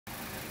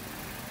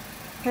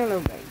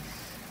Hello guys.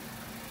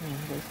 Ayan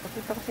guys,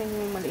 pakita ko sa inyo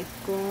yung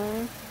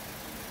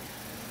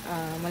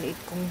maliit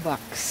kong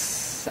box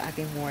sa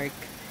aking work.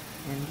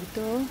 Ayan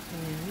dito.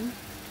 Ayan.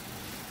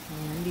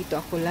 Ayan, dito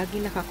ako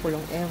lagi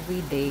nakakulong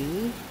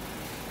everyday.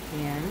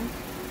 Ayan.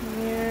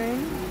 Ayan.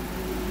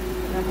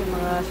 Aking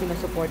mga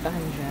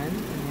sinusuportahan dyan.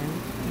 Ayan.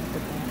 Dito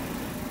po.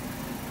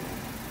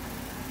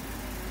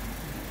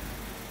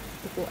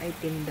 Ito po ay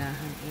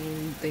tindahan.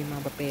 Ayan, dito yung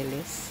mga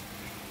papeles.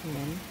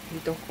 Ayan.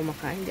 Dito ako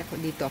kumakain.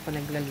 Dito ako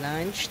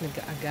nagla-lunch,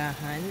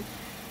 nag-aagahan,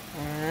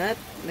 at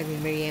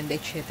nag-merienda,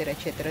 etc.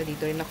 etc.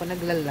 Dito rin ako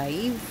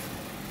nagla-live.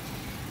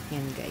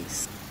 Ayan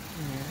guys.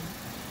 Ayan.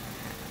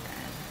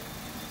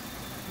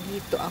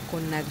 Dito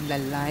ako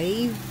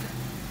nagla-live.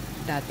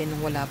 Dati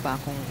nung wala pa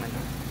akong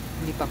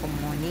hindi pa ako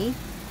money.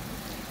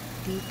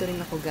 Dito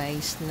rin ako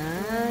guys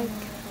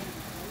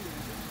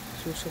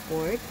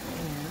susuport.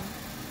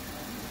 Ayan.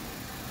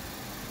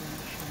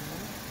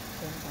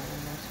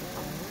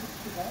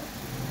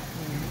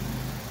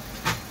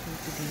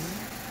 Dito din.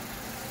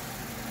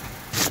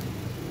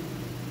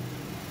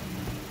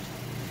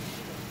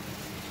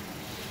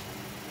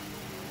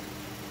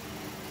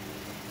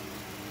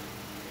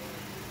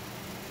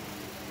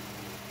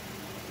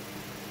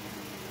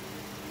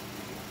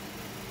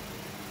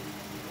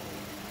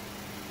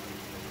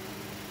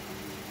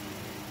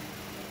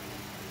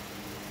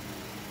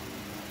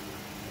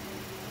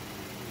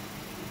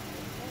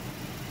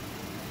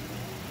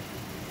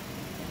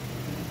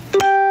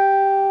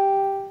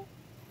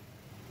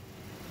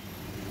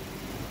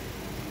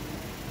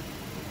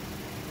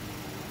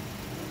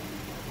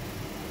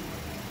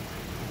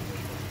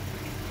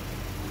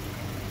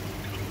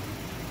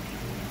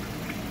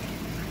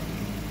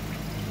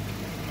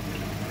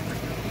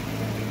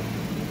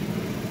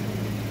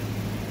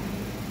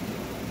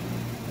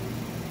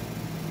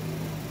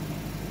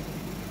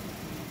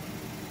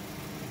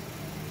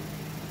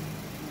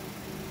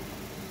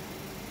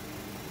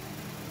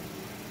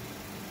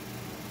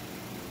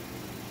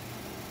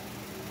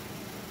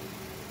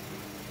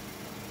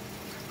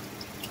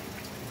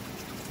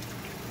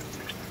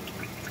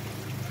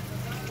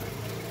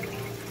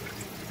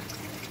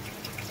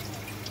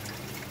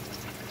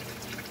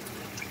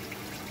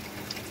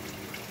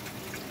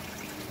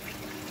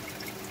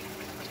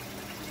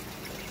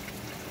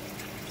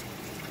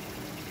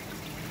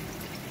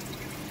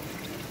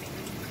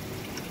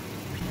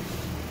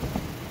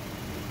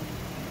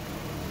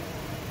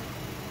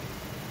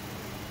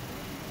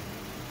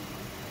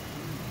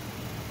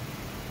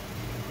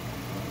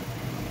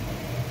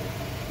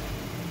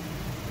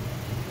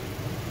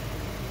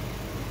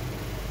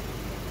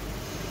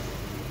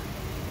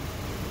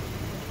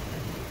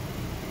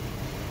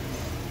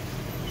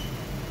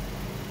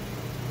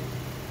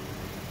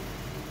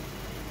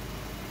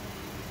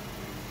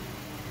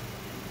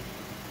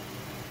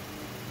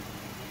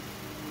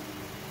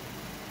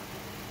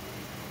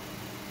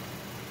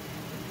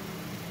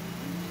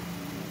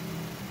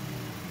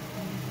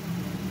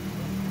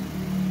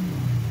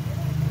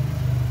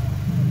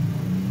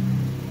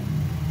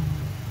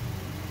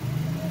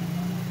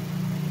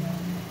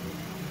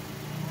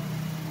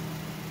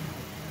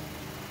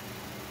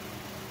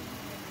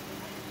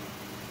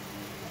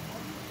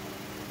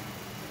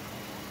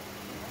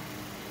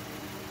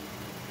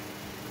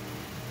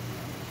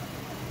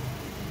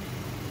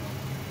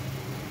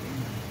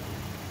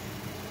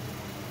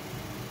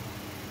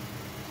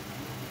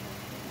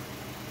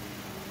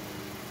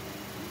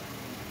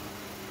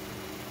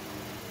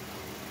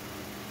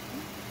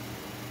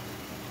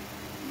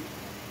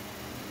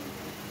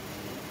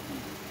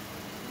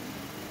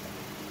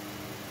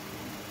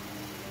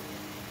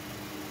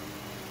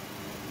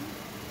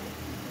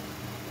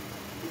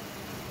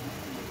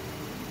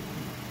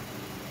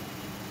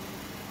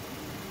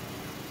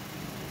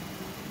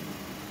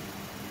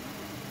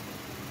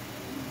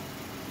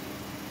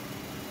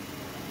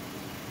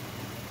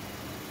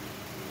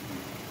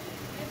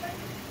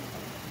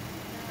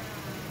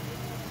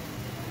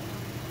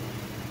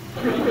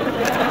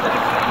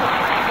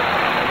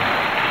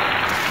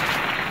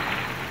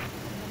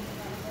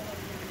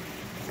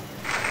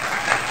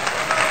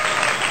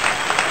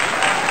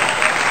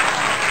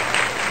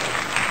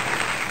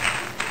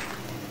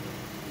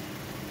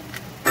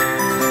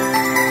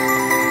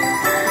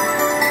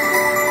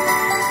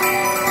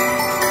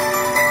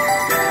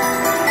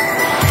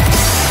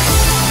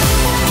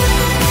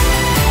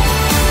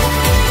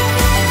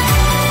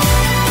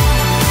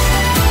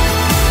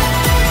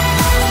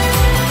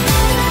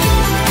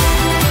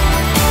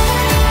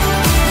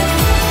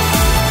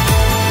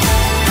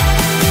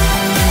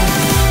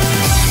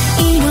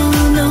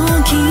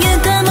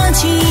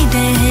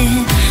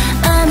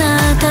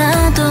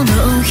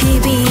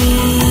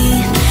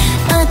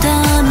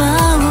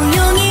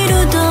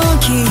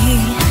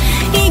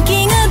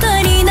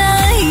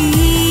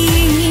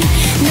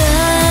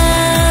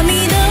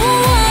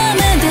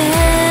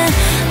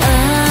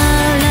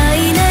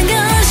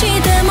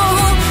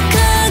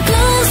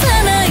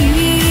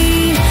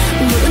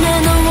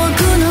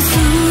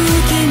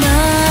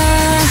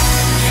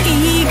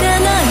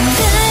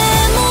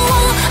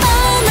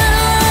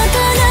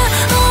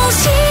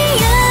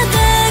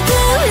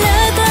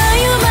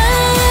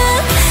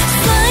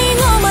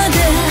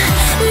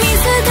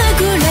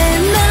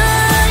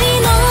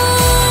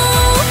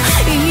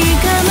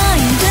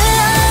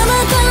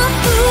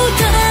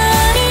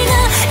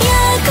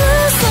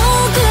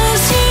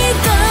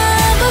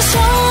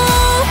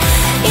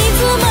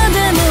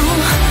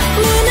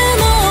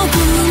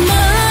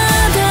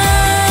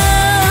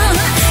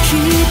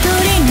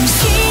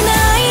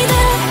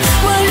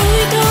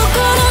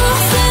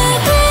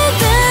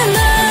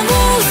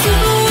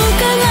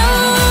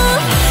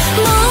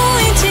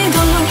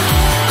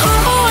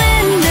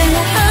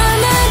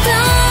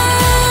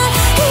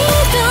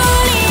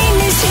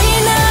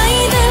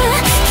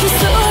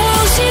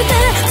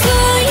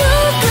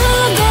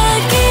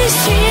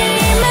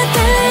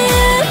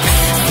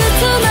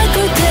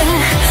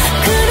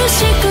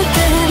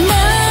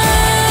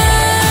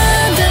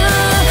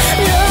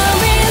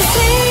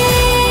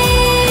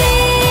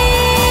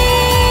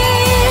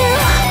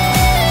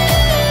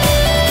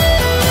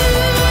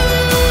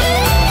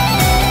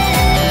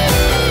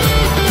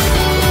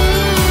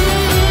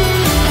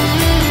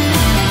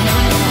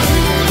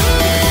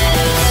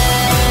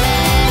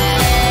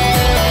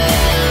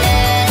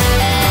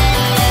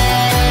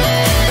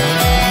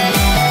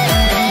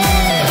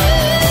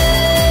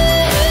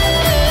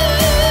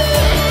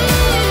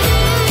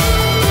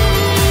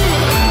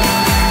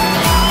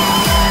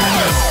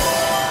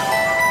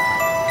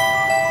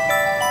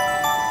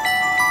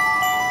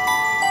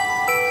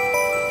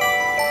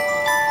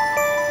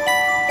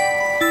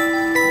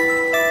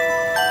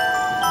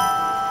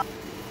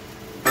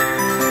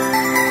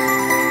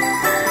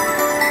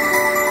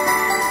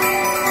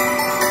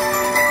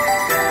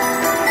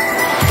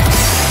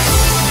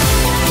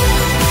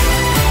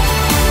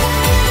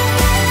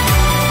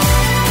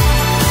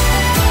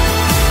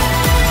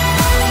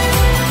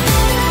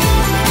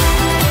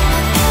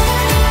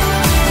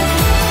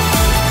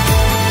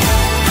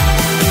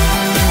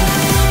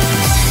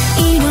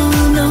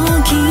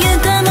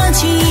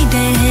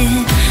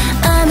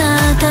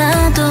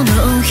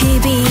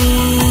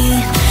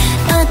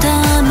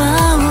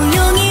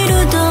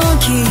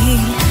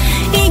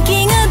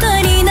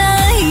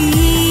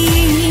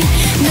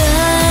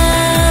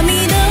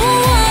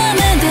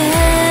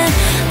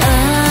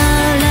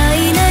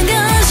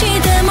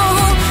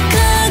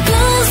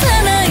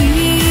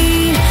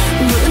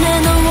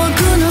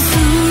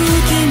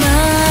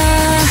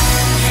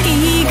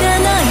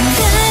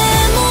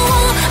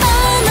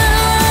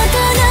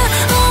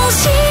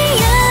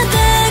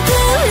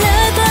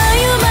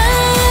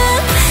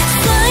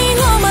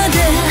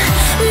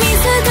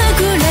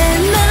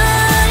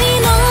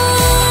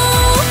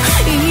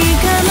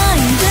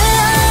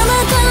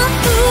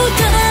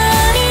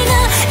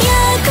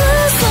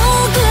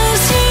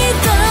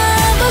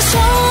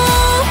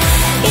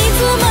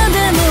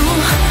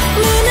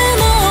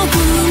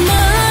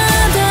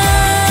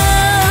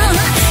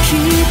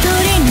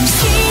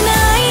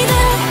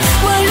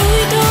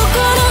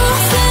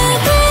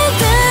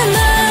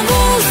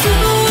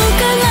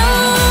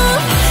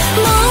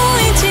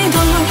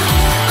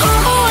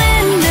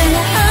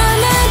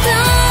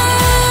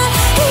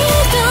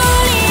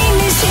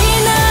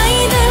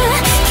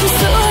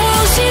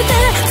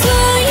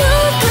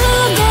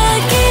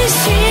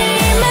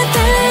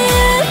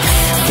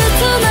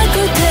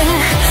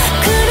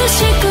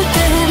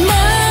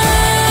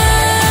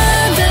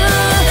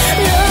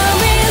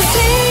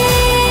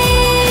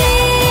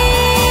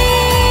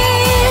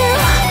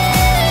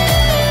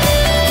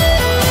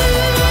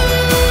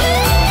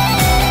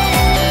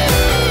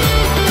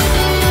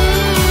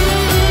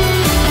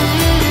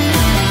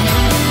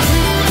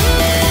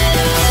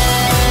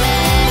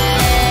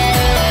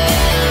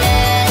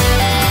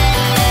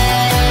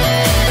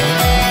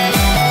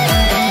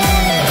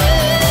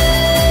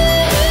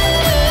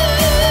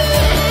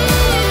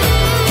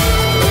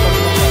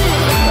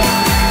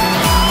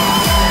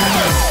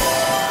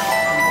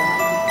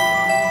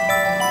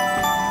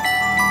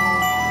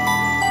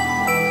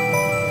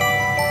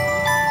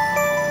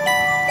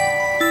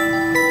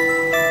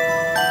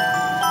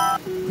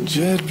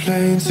 Jet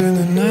planes in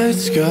the night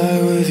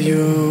sky with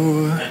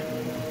you,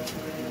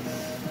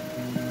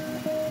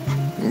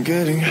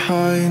 getting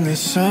high in the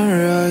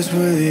sunrise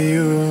with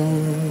you,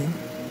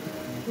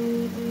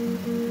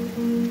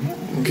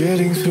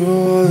 getting through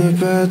all the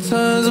bad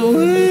times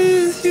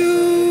with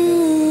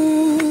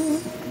you.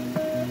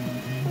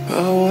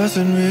 I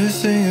wasn't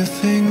missing a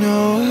thing,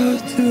 no I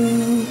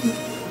do.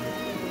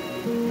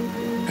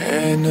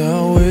 And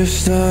I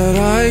wish that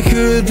I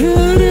could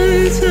build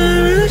a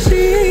time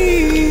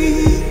machine,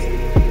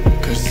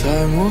 'cause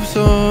time moves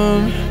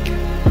on,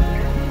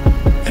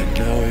 and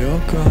now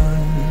you're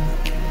gone.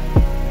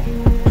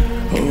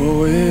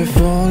 Oh, if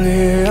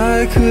only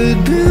I could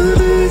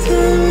build a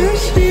time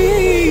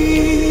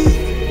machine,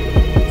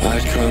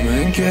 I'd come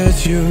and get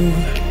you.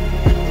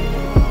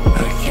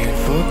 I can't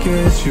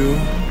forget you.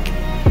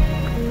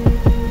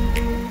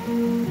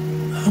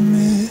 I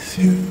miss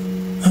you,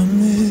 I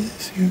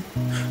miss you,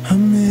 I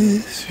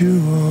miss you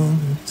all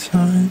the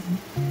time.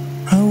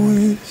 I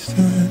wish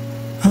that,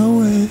 I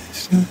wish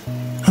that,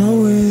 I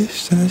wish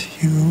that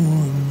you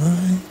were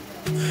mine.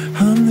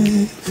 I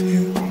miss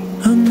you,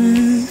 I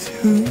miss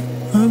you,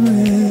 I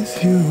miss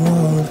you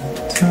all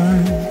the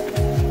time.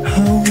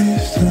 I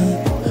wish that,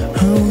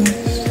 I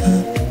wish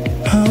that,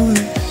 I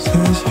wish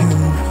that you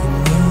were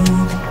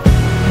mine.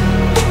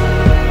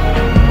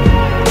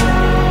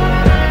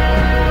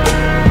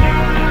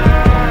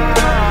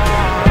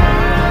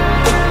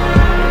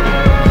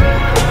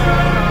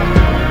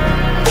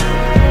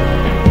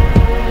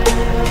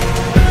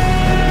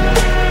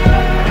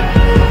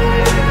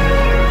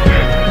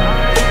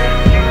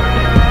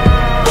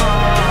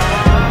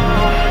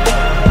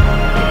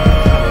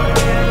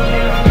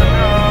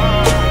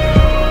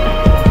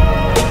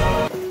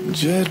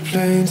 Jet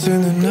planes in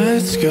the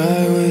night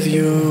sky with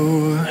you,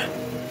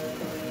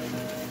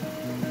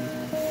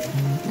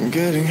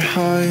 getting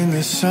high in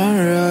the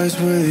sunrise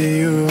with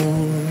you,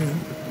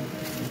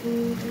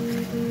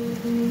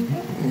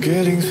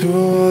 getting through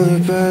all the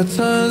bad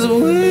times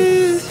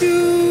with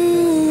you.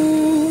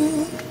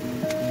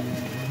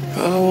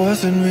 I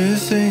wasn't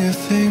missing a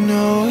thing,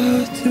 no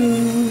I do.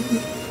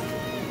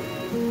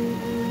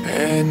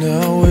 And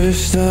I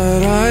wish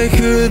that I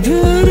could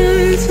build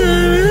a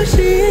time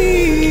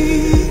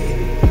machine,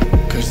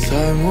 'cause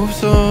time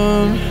moves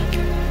on,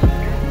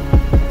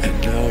 and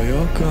now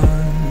you're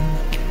gone.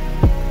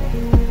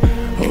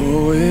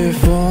 Oh, if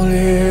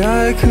only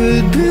I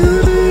could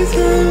build a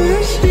time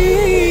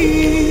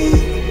machine,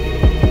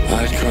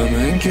 I'd come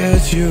and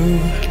get you.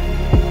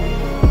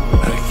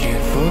 I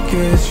can't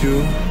forget you.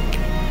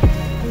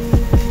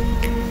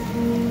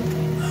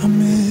 I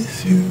miss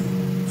you,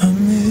 I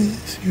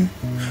miss you,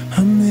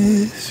 I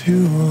miss you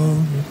all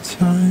the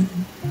time.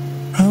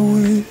 I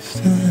wish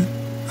that,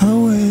 I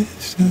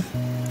wish that,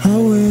 I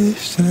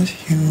wish that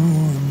you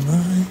were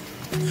mine.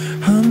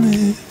 I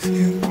miss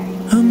you,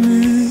 I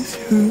miss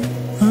you,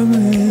 I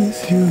miss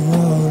you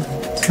all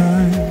the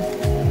time.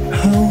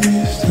 I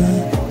wish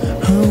that,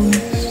 I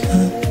wish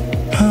that,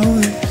 I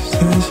wish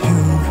that you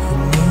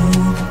were mine.